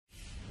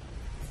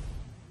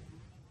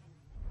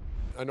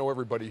I know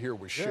everybody here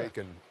was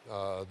shaken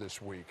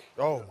this week.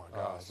 Oh, my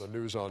gosh. The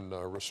news on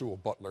Rasual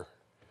Butler,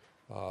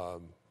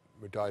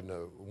 who died in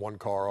a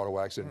one-car auto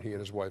accident, he and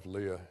his wife,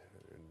 Leah.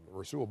 And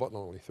Rasual Butler,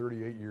 only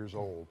 38 years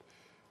old.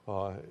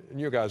 And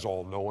you guys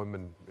all know him.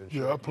 And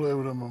yeah, I played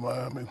with him in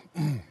Miami.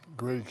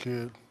 Great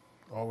kid,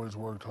 always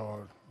worked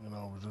hard. You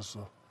know, was just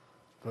a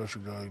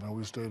special guy. You know,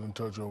 we stayed in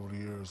touch over the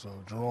years.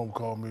 Jerome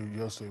called me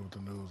yesterday with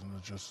the news, and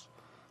it just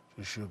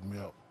shook me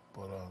up.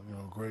 But, you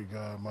know, great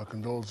guy. My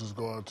condolences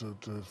go out to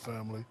his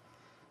family,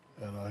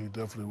 and he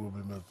definitely will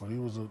be missed. But he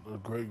was a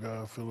great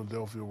guy.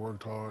 Philadelphia,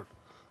 worked hard,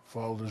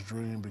 followed his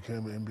dream,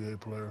 became an NBA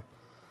player.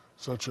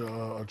 Such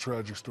a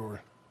tragic story.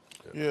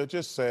 Yeah,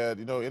 just sad.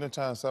 You know,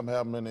 anytime something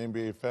happens in the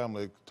NBA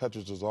family, it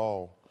touches us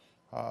all.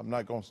 I'm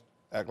not going to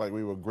act like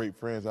we were great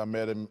friends. I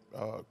met him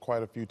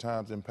quite a few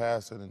times in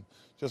passing, and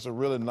just a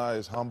really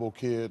nice, humble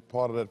kid,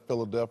 part of that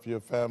Philadelphia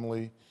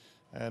family.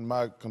 And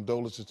my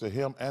condolences to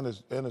him and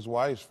his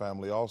wife's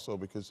family also,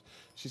 because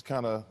she's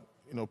kind of,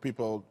 you know,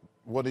 people,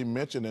 what he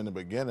mentioned in the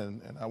beginning,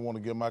 and I want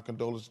to give my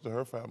condolences to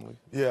her family.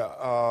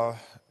 Yeah,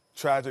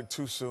 tragic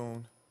too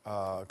soon.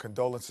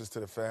 Condolences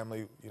to the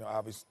family. You know,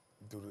 obviously,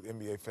 due to the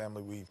NBA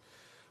family,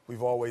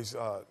 we've always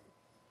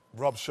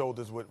rubbed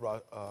shoulders with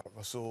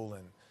Rasual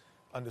and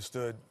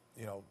understood,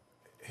 you know,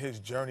 his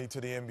journey to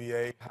the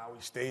NBA, how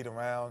he stayed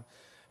around.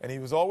 And he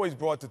was always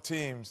brought to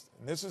teams,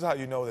 and this is how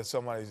you know that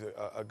somebody's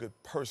a good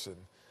person.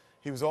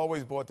 He was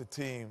always brought to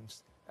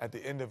teams at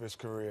the end of his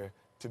career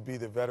to be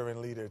the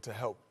veteran leader to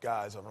help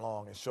guys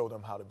along and show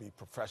them how to be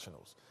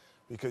professionals.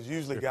 Because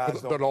usually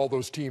guys don't. But all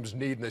those teams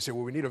need, and they say,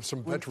 well, we need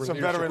some veteran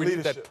leadership. We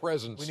need that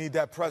presence. We need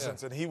that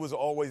presence. Yeah. And he was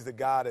always the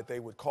guy that they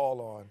would call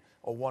on,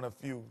 or one of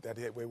few that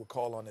they would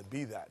call on to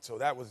be that. So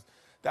that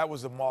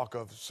was a mark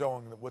of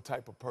showing what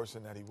type of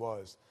person that he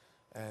was.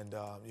 And,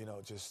 you know,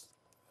 just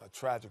a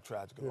tragic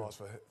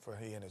loss for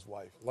he and his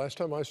wife. Last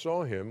time I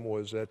saw him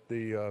was at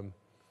the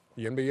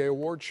NBA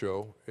award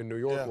show in New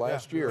York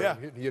last year. Yeah.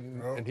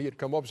 And he had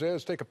come up and said,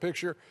 let's take a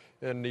picture,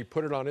 and he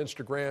put it on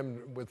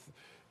Instagram with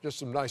just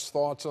some nice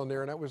thoughts on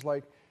there, and I was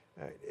like,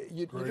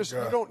 you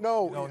don't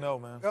know. You don't know,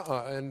 man.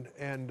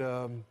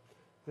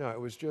 Yeah,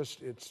 it's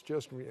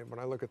just when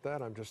I look at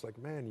that, I'm just like,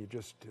 man,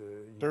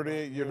 38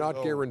 years you're not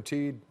old.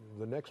 Guaranteed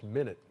the next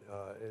minute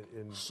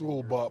in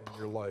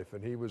your life.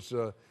 And he was,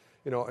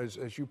 you know,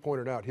 as you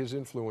pointed out, his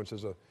influence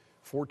as a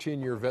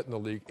 14-year vet in the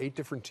league, 8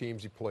 different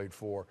teams he played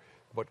for,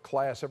 but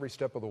class every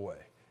step of the way.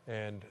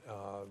 And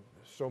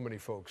so many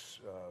folks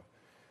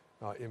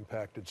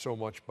impacted so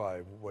much by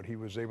what he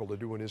was able to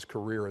do in his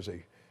career as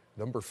a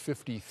number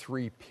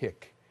 53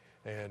 pick,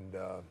 and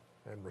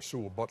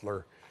Rasual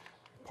Butler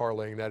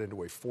parlaying that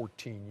into a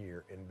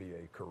 14-year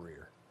NBA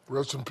career.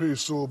 Rest in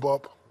peace, Rasual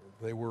Butler.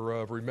 They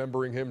were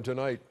remembering him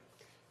tonight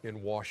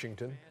in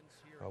Washington,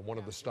 one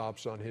of the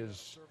stops on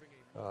his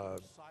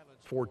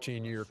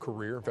 14-year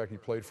career. In fact, he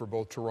played for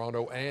both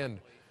Toronto and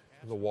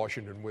the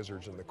Washington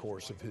Wizards in the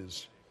course of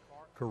his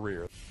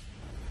career.